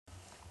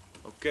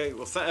Okay,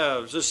 well,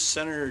 this is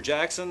Senator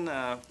Jackson,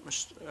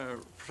 Professor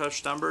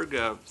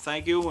Stumberg.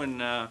 Thank you,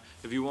 and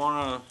if you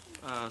want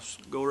to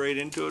go right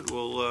into it,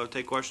 we'll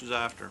take questions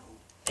after.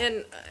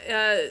 And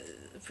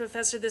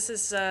Professor, this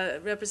is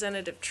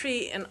Representative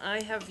Tree, and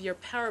I have your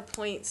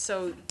PowerPoint,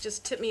 so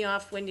just tip me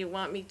off when you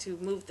want me to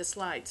move the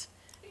slides.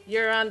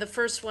 You're on the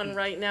first one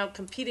right now,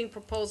 competing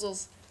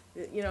proposals,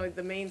 you know,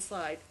 the main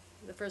slide,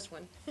 the first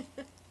one.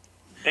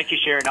 Thank you,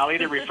 Sharon. I'll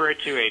either refer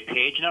to a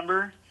page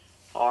number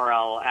or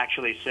I'll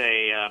actually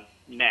say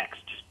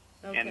next,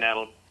 okay. And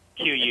that'll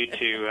cue you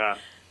to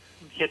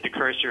hit the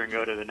cursor and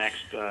go to the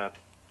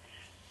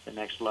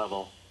next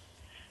level.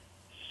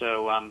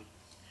 So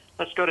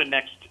let's go to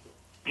next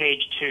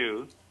page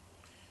 2.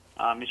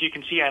 As you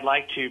can see, I'd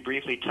like to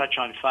briefly touch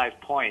on 5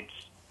 points,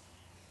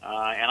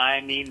 and I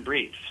mean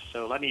brief.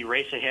 So let me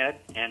race ahead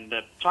and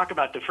talk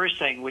about the first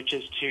thing, which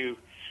is to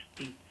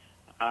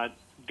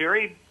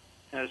very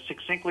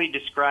succinctly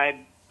describe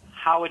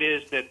how it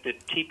is that the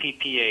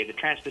TPPA, the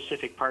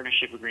Trans-Pacific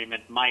Partnership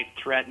Agreement, might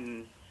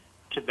threaten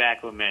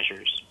tobacco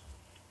measures.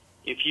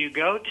 If you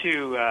go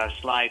to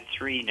slide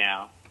 3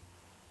 now,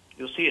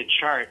 you'll see a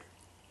chart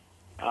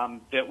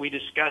that we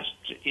discussed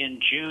in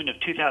June of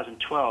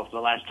 2012, the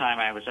last time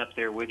I was up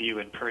there with you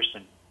in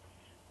person.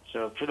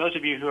 So for those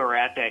of you who are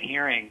at that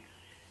hearing,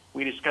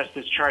 we discussed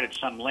this chart at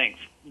some length.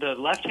 The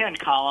left-hand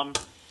column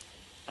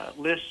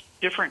lists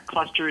different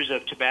clusters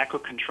of tobacco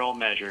control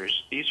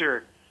measures. These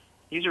are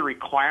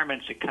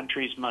requirements that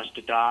countries must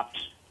adopt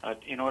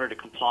in order to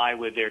comply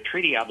with their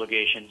treaty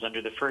obligations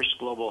under the first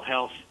Global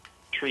Health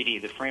Treaty,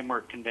 the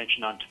Framework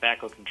Convention on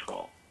Tobacco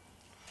Control.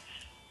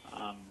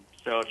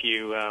 So if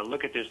you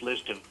look at this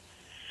list of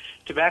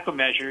tobacco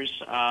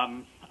measures,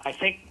 I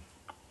think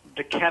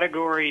the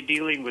category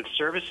dealing with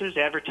services,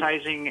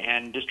 advertising,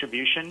 and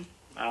distribution,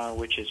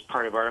 which is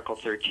part of Article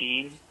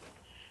 13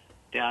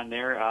 down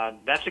there,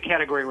 that's a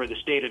category where the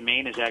state of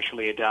Maine has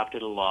actually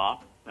adopted a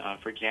law.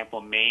 For example,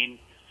 Maine,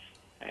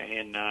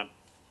 in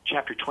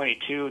Chapter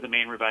 22 of the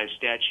Maine Revised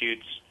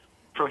Statutes,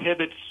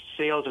 prohibits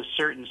sales of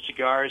certain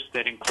cigars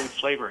that include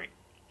flavoring.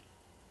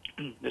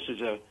 This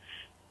is a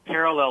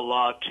parallel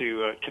law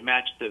to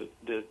match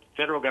the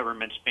federal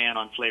government's ban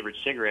on flavored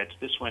cigarettes.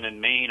 This one in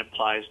Maine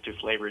applies to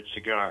flavored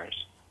cigars.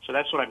 So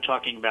that's what I'm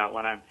talking about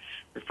when I'm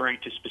referring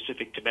to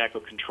specific tobacco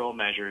control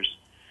measures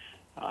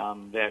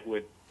that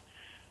would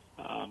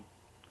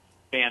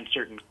ban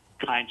certain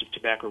kinds of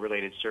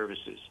tobacco-related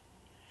services.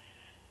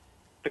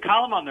 The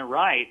column on the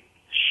right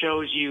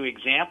shows you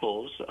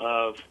examples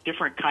of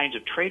different kinds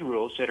of trade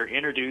rules that are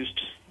introduced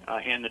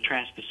in the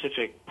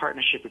Trans-Pacific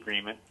Partnership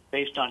Agreement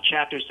based on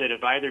chapters that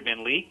have either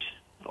been leaked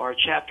or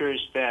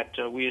chapters that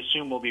we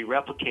assume will be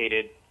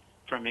replicated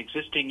from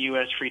existing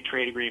U.S. free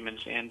trade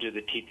agreements into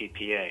the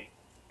TPPA.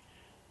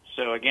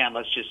 So again,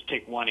 let's just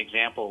take one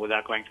example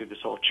without going through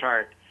this whole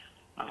chart.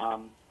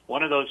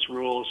 One of those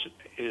rules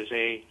is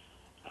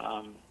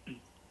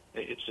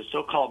it's a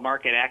so-called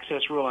market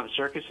access rule on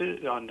services,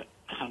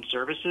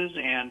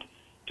 and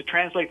to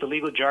translate the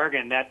legal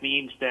jargon, that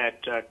means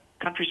that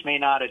countries may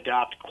not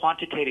adopt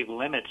quantitative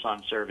limits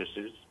on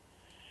services,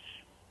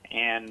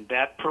 and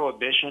that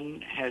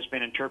prohibition has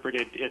been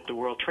interpreted at the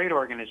World Trade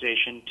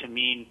Organization to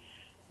mean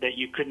that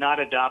you could not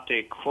adopt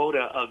a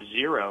quota of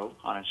 0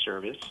 on a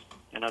service.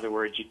 In other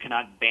words, you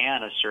cannot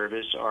ban a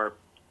service or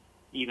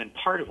even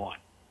part of one.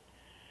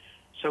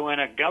 So when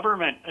a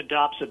government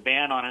adopts a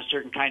ban on a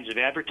certain kinds of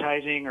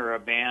advertising or a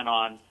ban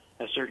on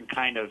a certain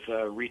kind of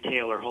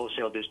retail or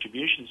wholesale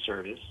distribution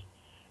service,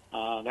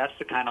 that's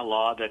the kind of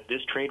law that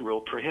this trade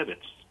rule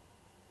prohibits.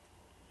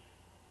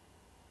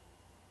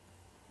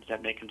 Is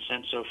that making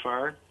sense so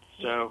far?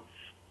 So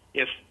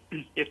if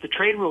the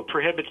trade rule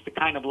prohibits the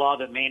kind of law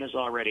that Maine has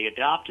already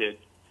adopted,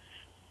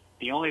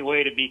 the only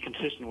way to be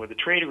consistent with the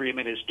trade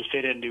agreement is to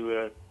fit into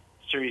a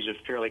series of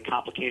fairly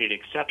complicated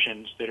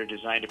exceptions that are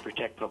designed to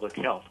protect public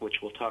health,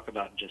 which we'll talk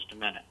about in just a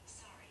minute.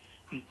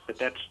 But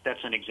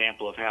that's an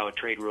example of how a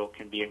trade rule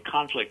can be in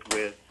conflict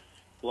with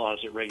laws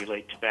that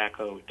regulate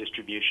tobacco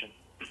distribution.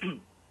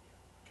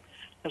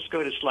 Let's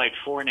go to slide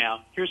 4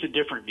 now. Here's a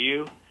different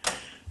view.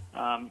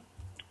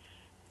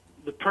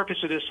 The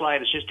purpose of this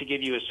slide is just to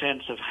give you a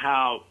sense of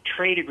how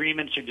trade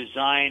agreements are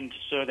designed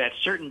so that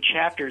certain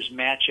chapters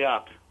match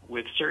up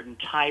with certain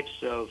types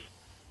of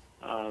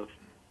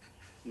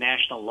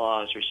national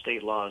laws or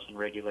state laws and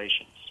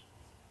regulations.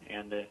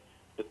 And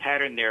the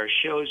pattern there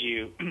shows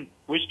you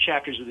which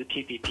chapters of the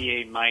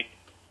TPPA might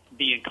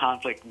be in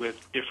conflict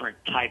with different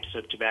types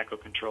of tobacco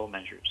control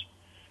measures.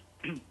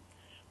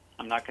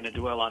 I'm not going to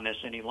dwell on this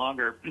any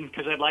longer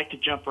because I'd like to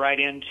jump right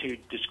into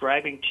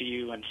describing to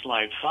you on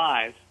slide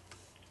 5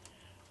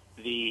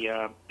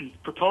 the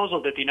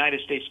proposal that the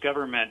United States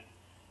government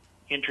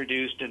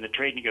introduced in the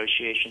trade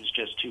negotiations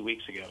just 2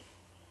 weeks ago.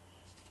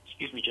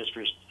 Excuse me just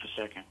for a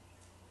second.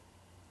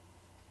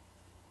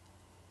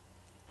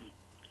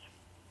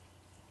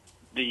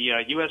 The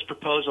U.S.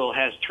 proposal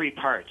has 3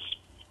 parts.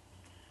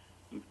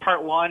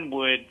 Part 1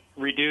 would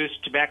reduce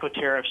tobacco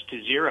tariffs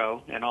to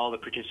 0 in all the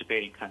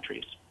participating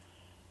countries.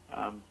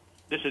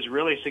 This is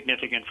really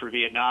significant for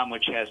Vietnam,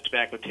 which has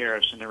tobacco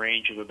tariffs in the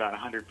range of about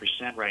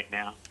 100% right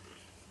now.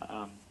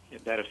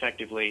 That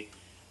effectively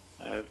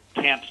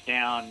tamps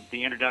down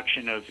the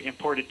introduction of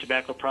imported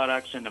tobacco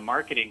products and the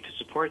marketing to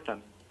support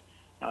them.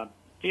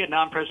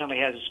 Vietnam presently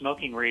has a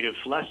smoking rate of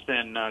less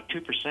than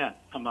 2%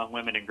 among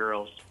women and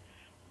girls.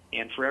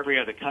 And for every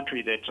other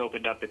country that's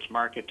opened up its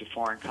market to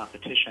foreign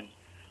competition,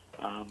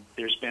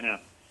 there's been a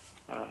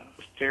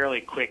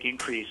fairly quick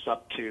increase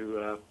up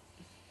to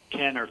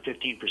 10 or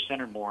 15%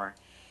 or more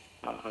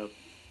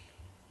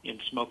in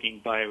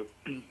smoking by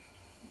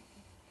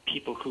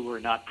people who were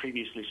not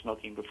previously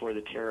smoking before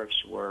the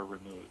tariffs were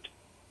removed.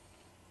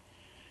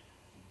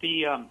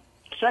 The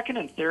second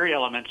and third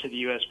elements of the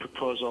U.S.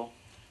 proposal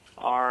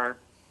are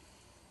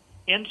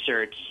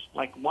inserts,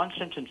 like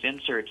one-sentence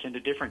inserts into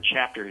different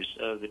chapters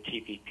of the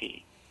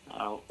TPP.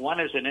 One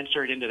is an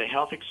insert into the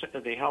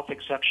health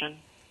exception,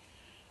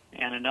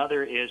 and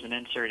another is an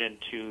insert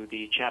into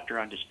the chapter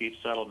on dispute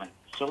settlement.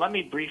 So let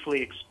me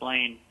briefly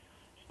explain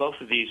both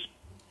of these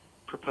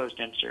proposed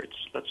inserts.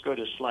 Let's go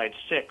to slide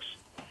 6.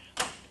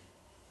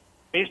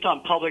 Based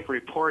on public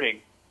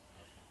reporting,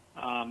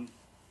 the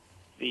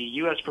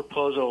U.S.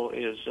 proposal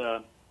is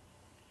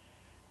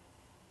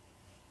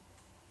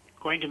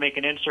going to make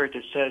an insert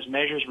that says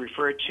measures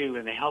referred to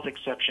in the health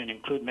exception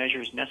include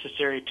measures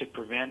necessary to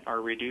prevent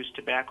or reduce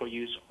tobacco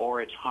use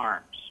or its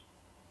harms.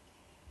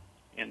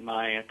 And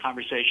my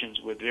conversations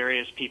with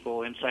various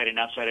people inside and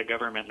outside of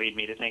government lead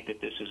me to think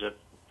that this is a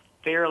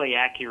fairly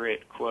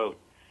accurate quote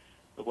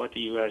of what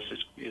the U.S.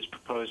 is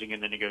proposing in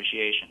the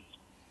negotiations.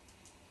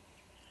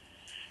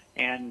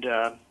 And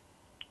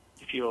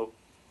if you'll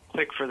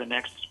click for the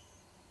next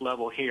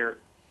level here,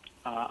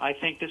 I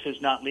think this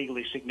is not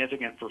legally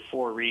significant for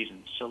 4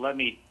 reasons. So let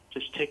me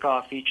just tick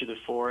off each of the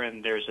 4,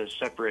 and there's a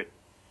separate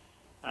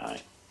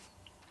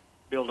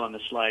build on the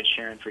slide,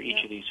 Sharon, for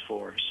each of these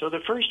 4. So the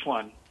first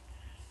one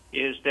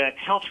is that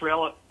health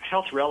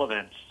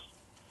relevance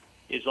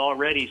is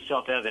already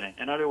self-evident.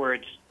 In other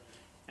words,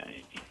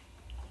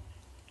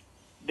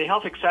 the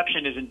health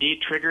exception is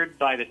indeed triggered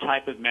by the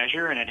type of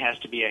measure, and it has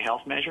to be a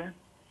health measure.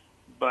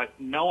 But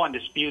no one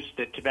disputes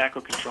that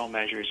tobacco control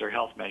measures are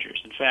health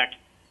measures. In fact,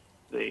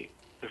 the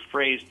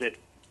phrase that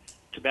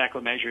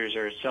tobacco measures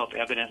are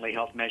self-evidently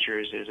health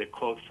measures is a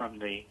quote from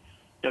the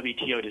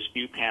WTO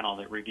dispute panel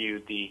that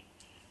reviewed the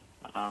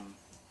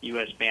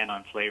U.S. ban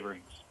on flavorings.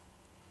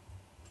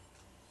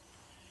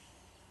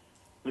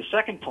 The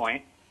second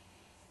point,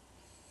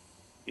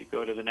 you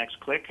go to the next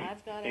click,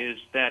 is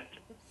that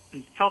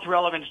health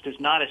relevance does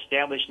not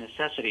establish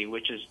necessity,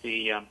 which is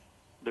the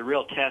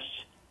real test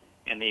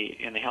in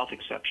the health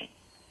exception.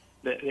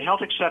 The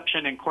health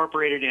exception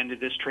incorporated into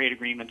this trade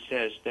agreement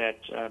says that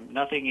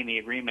nothing in the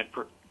agreement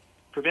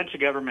prevents the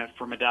government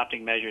from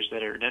adopting measures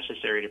that are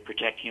necessary to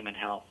protect human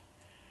health.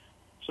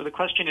 So the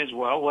question is,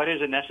 well, what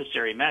is a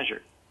necessary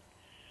measure?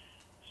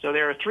 So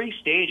there are 3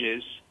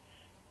 stages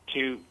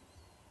to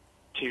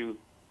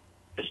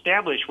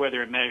establish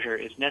whether a measure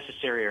is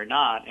necessary or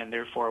not, and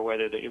therefore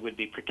whether it would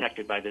be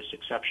protected by this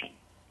exception.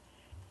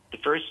 The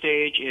first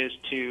stage is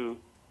to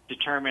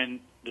determine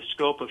the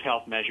scope of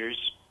health measures,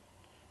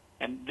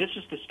 and this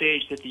is the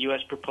stage that the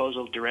U.S.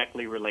 proposal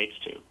directly relates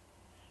to.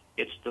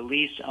 It's the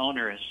least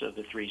onerous of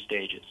the 3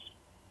 stages.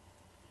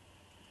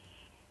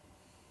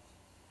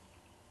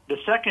 The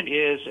second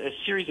is a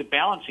series of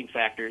balancing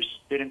factors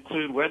that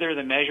include whether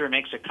the measure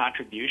makes a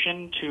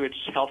contribution to its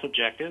health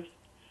objective,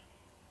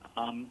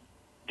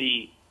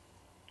 the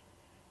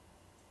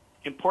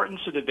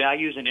importance of the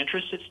values and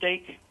interests at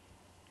stake,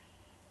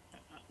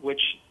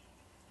 which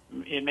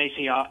it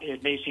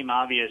may seem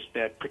obvious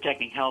that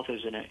protecting health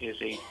is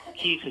a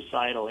key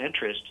societal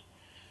interest,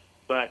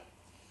 but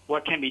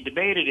what can be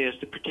debated is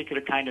the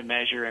particular kind of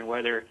measure and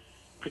whether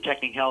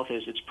protecting health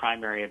is its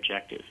primary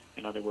objective.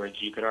 In other words,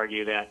 you could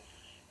argue that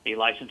a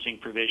licensing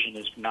provision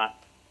is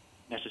not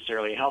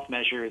necessarily a health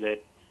measure,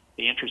 that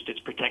the interest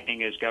it's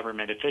protecting is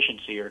government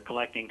efficiency or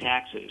collecting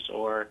taxes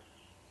or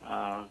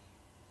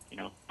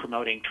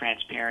promoting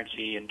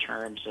transparency in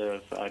terms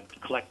of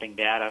collecting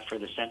data for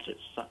the census,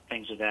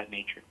 things of that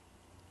nature.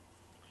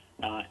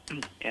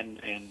 And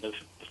the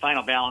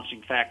final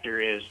balancing factor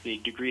is the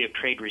degree of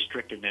trade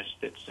restrictiveness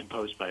that's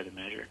imposed by the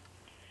measure.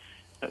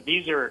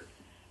 These are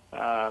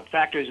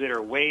factors that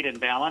are weighed and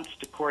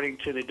balanced according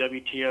to the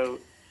WTO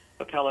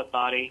appellate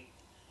body.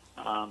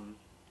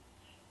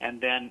 And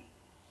then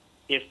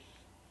if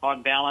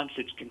on balance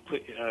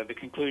the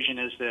conclusion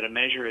is that a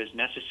measure is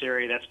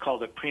necessary, that's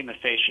called a prima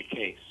facie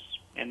case.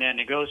 And then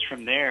it goes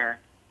from there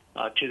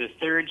to the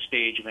third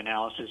stage of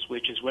analysis,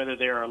 which is whether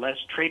there are less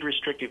trade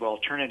restrictive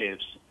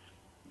alternatives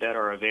that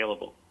are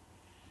available.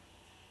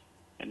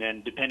 And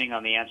then depending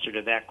on the answer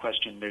to that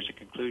question, there's a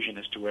conclusion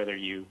as to whether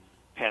you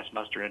pass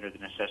muster under the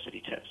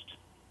necessity test.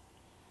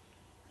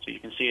 So you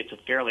can see it's a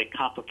fairly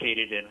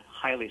complicated and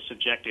highly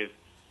subjective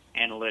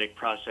analytic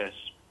process.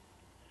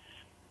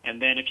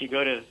 And then if you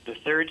go to the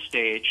third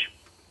stage,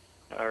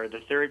 or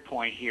the third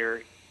point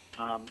here,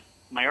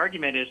 my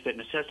argument is that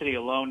necessity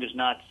alone does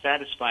not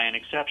satisfy an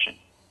exception.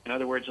 In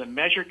other words, a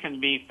measure can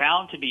be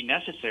found to be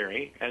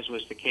necessary, as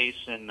was the case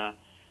in the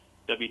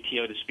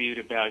WTO dispute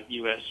about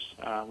U.S.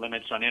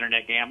 Limits on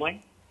internet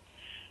gambling.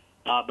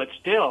 But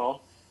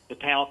still, the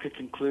panel could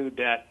conclude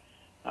that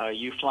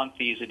you flunked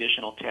these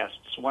additional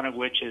tests, one of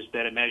which is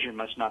that a measure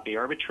must not be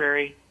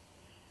arbitrary,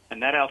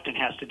 and that often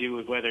has to do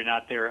with whether or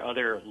not there are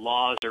other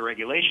laws or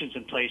regulations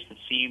in place that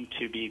seem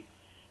to be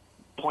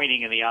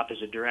pointing in the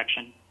opposite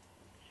direction.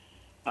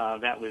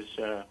 That was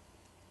a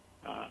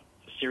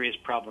serious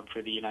problem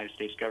for the United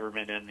States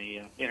government in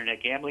the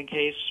internet gambling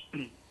case,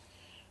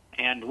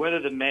 and whether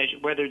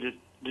the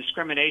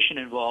discrimination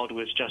involved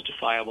was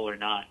justifiable or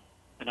not.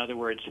 In other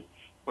words,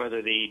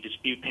 whether the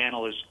dispute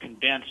panel is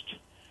convinced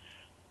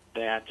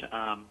that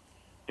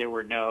there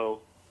were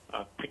no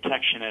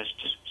protectionist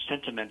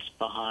sentiments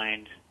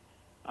behind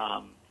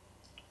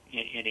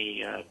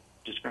any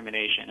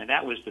discrimination. And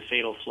that was the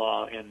fatal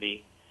flaw in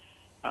the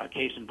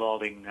case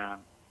involving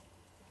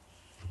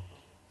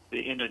the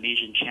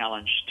Indonesian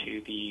challenge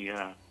to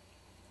the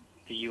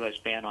U.S.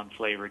 ban on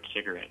flavored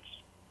cigarettes.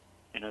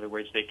 In other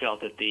words, they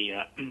felt that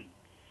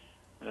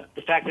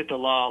the fact that the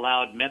law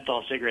allowed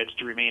menthol cigarettes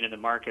to remain in the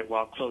market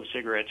while clove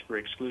cigarettes were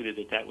excluded,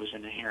 that was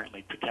an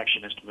inherently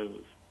protectionist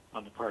move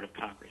on the part of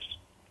Congress.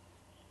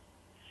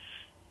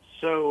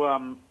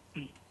 So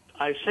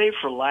I say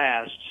for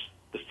last,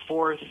 the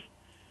fourth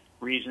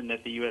reason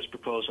that the U.S.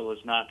 proposal is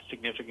not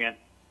significant,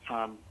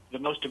 the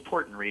most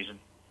important reason,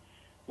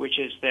 which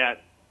is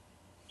that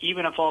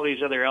even if all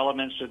these other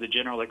elements of the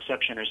general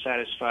exception are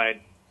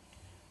satisfied,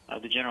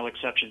 the general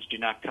exceptions do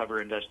not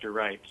cover investor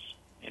rights.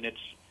 And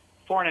it's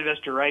foreign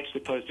investor rights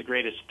that pose the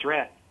greatest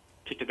threat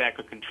to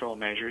tobacco control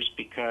measures,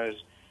 because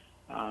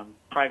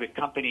private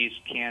companies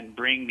can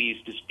bring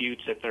these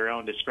disputes at their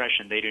own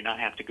discretion. They do not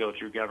have to go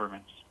through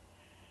governments.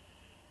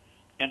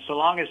 And so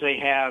long as they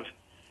have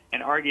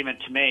an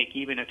argument to make,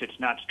 even if it's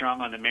not strong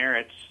on the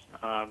merits,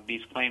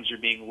 these claims are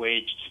being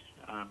waged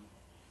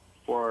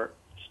for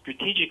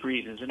strategic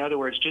reasons. In other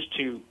words, just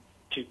to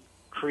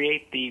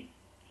create the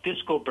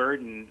fiscal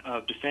burden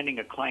of defending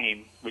a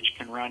claim, which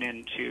can run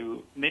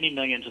into many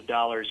millions of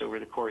dollars over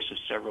the course of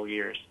several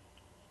years.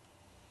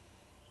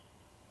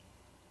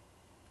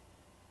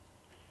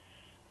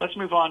 Let's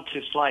move on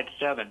to slide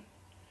 7.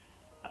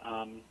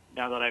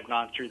 Now that I've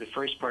gone through the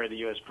first part of the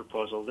U.S.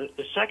 proposal.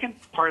 The second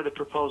part of the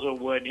proposal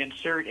would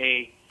insert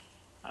a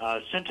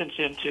sentence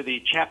into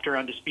the chapter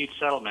on dispute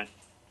settlement.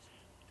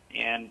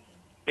 And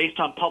based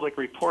on public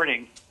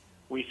reporting,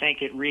 we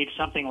think it reads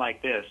something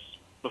like this.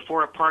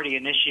 Before a party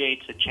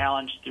initiates a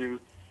challenge through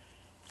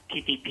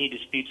TPP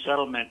dispute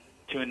settlement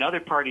to another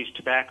party's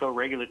tobacco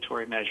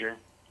regulatory measure,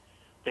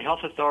 the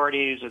health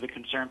authorities or the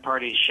concerned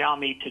parties shall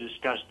meet to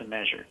discuss the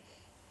measure.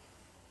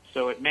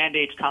 So it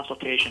mandates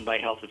consultation by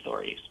health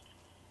authorities.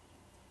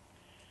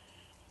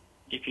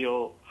 If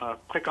you'll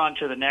click on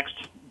to the next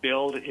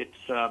build,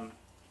 it's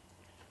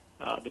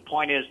the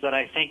point is that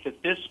I think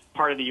that this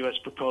part of the U.S.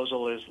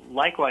 proposal is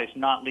likewise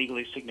not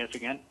legally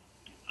significant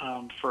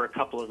for a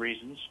couple of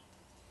reasons.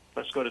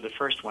 Let's go to the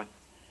first one.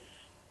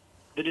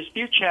 The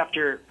dispute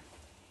chapter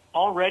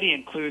already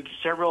includes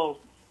several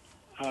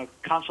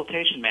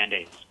consultation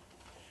mandates.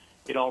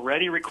 It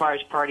already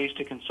requires parties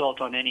to consult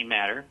on any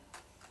matter,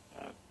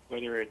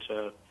 whether it's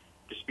a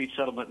dispute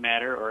settlement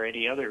matter or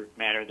any other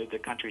matter that the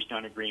countries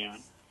don't agree on.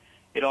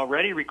 It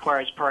already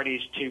requires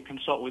parties to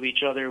consult with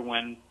each other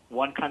when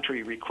one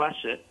country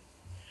requests it,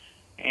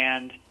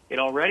 and it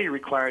already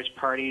requires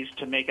parties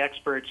to make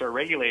experts or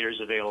regulators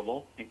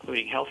available,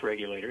 including health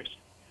regulators.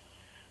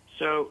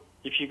 So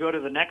if you go to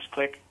the next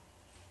click,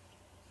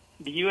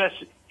 the U.S.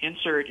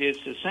 insert is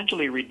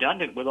essentially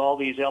redundant with all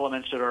these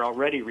elements that are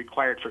already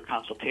required for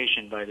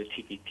consultation by the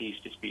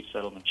TPP's dispute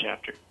settlement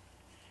chapter.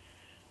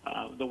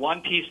 The one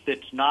piece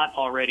that's not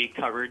already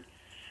covered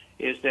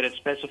is that it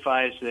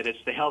specifies that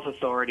it's the health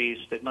authorities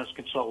that must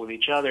consult with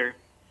each other,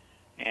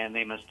 and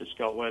they must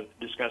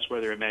discuss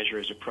whether a measure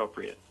is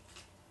appropriate.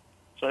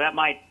 So that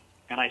might,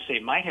 and I say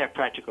might, have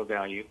practical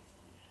value,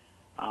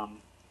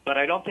 but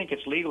I don't think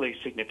it's legally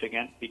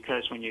significant,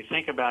 because when you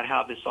think about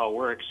how this all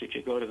works, if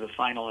you go to the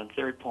final and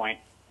third point,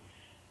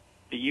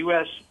 the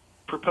U.S.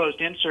 proposed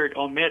insert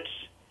omits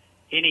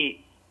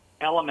any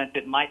element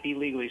that might be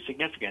legally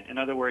significant. In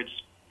other words,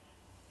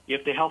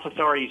 if the health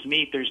authorities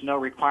meet, there's no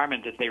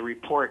requirement that they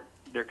report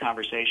their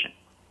conversation.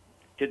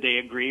 Did they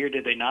agree or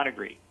did they not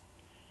agree?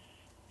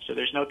 So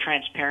there's no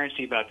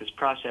transparency about this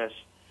process,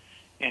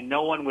 and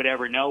no one would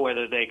ever know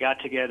whether they got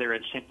together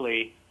and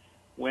simply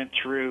went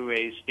through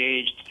a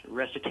staged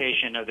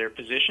recitation of their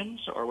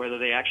positions or whether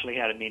they actually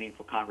had a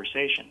meaningful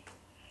conversation.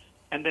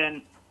 And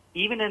then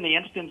even in the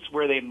instance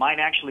where they might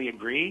actually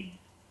agree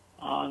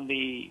on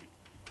the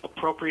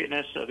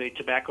appropriateness of a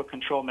tobacco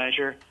control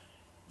measure,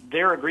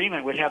 their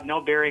agreement would have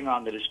no bearing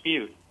on the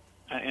dispute.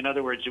 In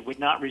other words, it would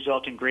not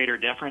result in greater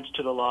deference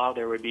to the law.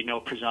 There would be no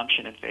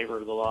presumption in favor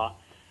of the law.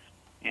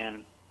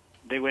 And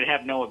they would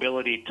have no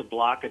ability to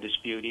block a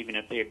dispute even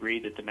if they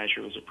agreed that the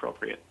measure was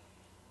appropriate.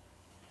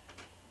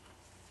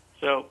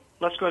 So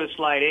let's go to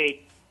slide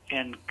 8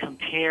 and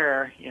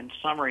compare, in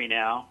summary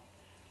now,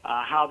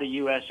 how the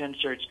U.S.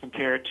 inserts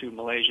compare to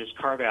Malaysia's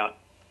carve-out.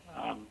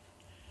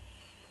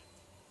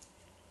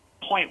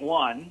 Point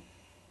one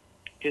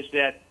is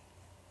that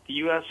the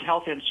U.S.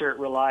 health insert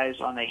relies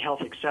on the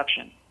health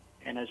exception.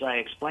 And as I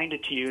explained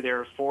it to you, there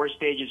are 4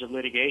 stages of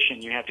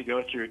litigation you have to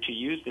go through to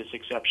use this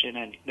exception,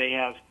 and they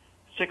have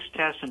 6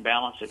 tests and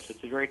balances.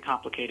 It's a very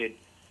complicated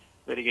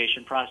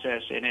litigation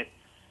process, and it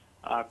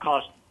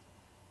costs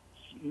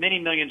many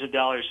millions of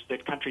dollars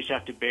that countries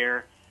have to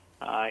bear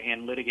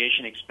in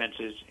litigation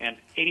expenses. And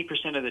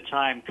 80% of the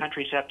time,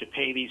 countries have to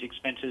pay these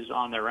expenses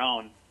on their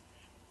own.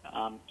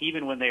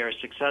 Even when they are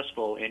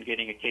successful in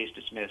getting a case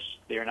dismissed,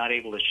 they are not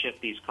able to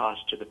shift these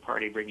costs to the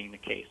party bringing the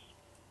case.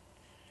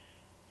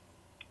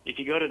 If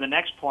you go to the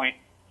next point,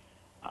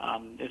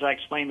 as I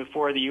explained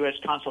before, the U.S.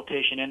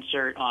 consultation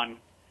insert on,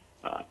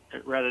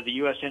 the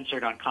U.S.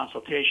 insert on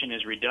consultation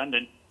is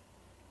redundant.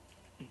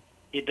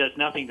 It does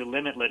nothing to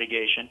limit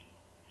litigation.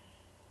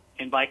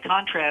 And by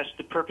contrast,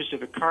 the purpose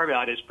of a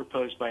carve-out as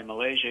proposed by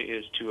Malaysia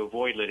is to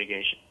avoid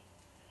litigation.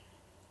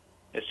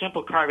 A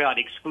simple carve-out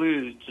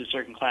excludes a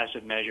certain class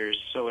of measures,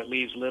 so it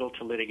leaves little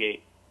to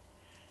litigate.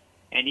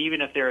 And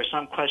even if there are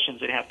some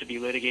questions that have to be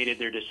litigated,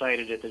 they're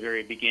decided at the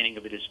very beginning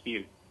of a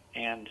dispute.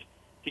 And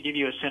to give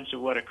you a sense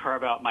of what a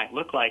carve-out might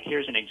look like,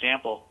 here's an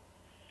example.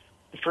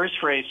 The first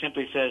phrase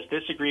simply says,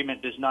 this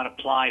agreement does not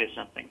apply to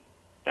something.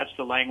 That's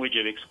the language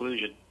of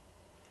exclusion.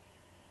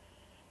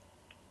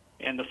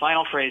 And the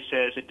final phrase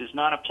says, it does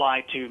not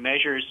apply to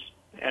measures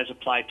as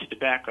applied to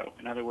tobacco.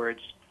 In other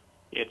words,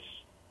 it's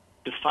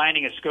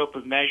defining a scope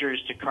of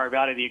measures to carve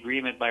out of the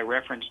agreement by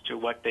reference to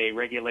what they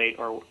regulate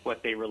or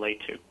what they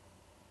relate to.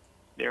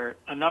 There are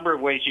a number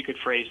of ways you could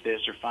phrase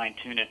this or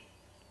fine-tune it,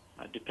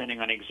 depending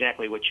on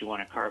exactly what you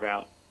want to carve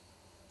out.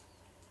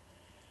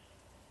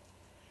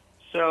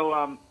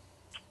 So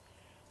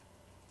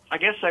I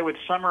guess I would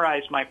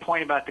summarize my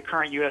point about the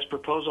current U.S.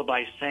 proposal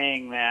by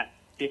saying that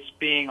it's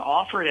being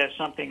offered as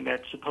something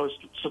that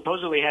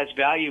supposedly has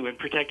value in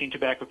protecting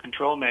tobacco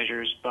control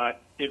measures, but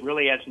it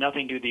really adds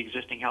nothing to the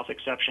existing health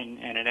exception,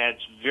 and it adds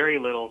very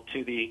little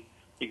to the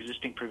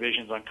existing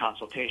provisions on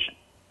consultation.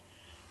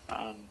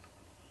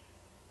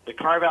 The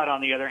carve-out, on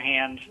the other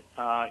hand,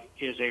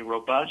 is a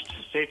robust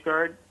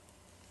safeguard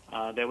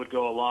that would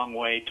go a long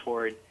way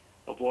toward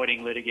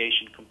avoiding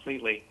litigation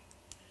completely.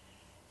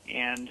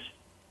 And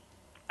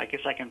I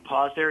guess I can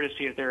pause there to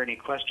see if there are any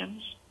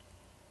questions.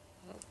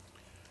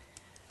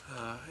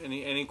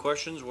 Any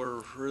questions?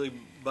 We're really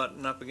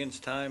butting up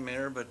against time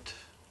here, but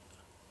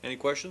any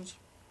questions?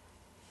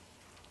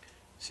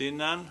 Seeing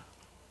none?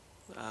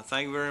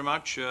 Thank you very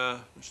much, Mr.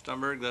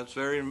 Stumberg. That's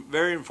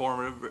very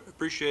informative.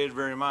 Appreciate it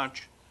very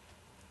much.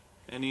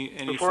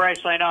 Before I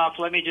sign off,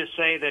 let me just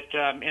say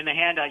that in the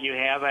handout you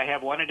have, I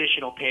have one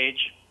additional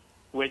page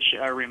which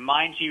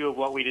reminds you of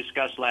what we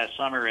discussed last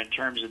summer in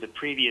terms of the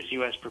previous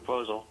U.S.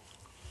 proposal.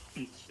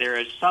 There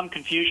is some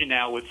confusion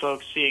now with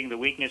folks seeing the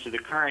weakness of the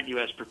current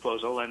U.S.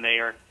 proposal, and they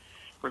are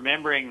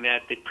remembering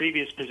that the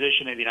previous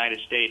position of the United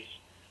States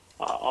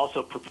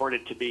also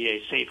purported to be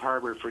a safe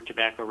harbor for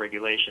tobacco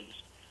regulations.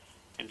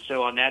 And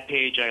so on that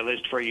page, I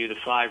list for you the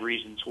 5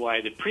 reasons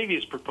why the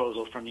previous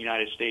proposal from the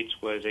United States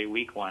was a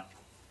weak one.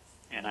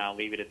 And I'll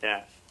leave it at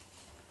that.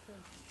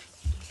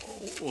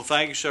 Well,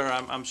 thank you, sir.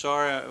 I'm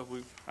sorry.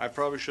 I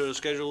probably should have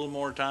scheduled a little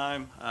more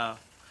time,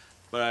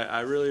 but I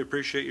really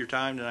appreciate your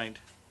time tonight.